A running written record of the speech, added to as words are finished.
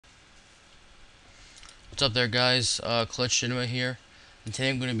What's up there, guys? Clutch Cinema here, and today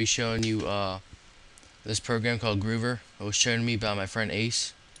I'm going to be showing you this program called Groover. It was shown to me by my friend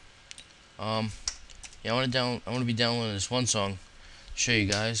Ace. Um, yeah, I want to be downloading this one song to show you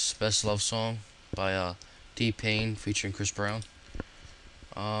guys. Best Love Song by T-Pain featuring Chris Brown.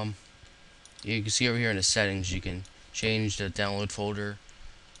 Um, you can see over here in the settings, you can change the download folder,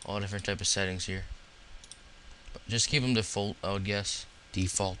 all different type of settings here. But just keep them default, I would guess,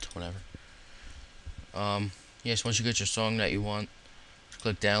 default, whatever. Yes, once you get your song that you want,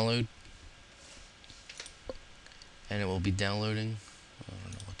 click download, and it will be downloading. I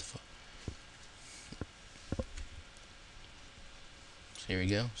don't know what the fuck. So here we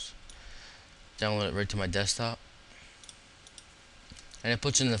go. Download it right to my desktop, and it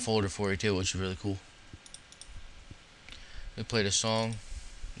puts it in the folder for you too, which is really cool. We play the song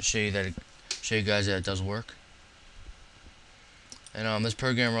to show you guys that it does work. And this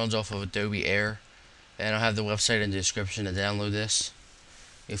program runs off of Adobe Air, and I'll have the website in the description to download this,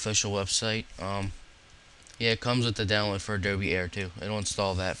 the official website. Yeah, it comes with the download for Adobe Air too. It'll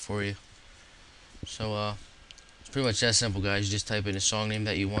install that for you. So it's pretty much that simple, guys. You just type in the song name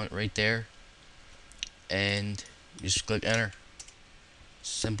that you want right there, and you just click enter.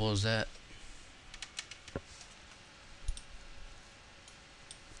 Simple as that.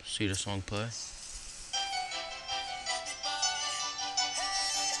 See the song play.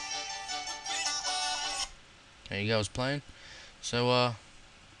 There you go, it's playing. So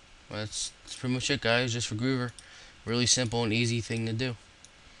that's pretty much it, guys. Just for Groover, really simple and easy thing to do.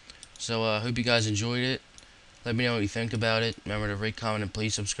 So hope you guys enjoyed it. Let me know what you think about it. Remember to rate, comment, and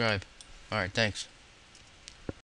please subscribe. Alright, thanks.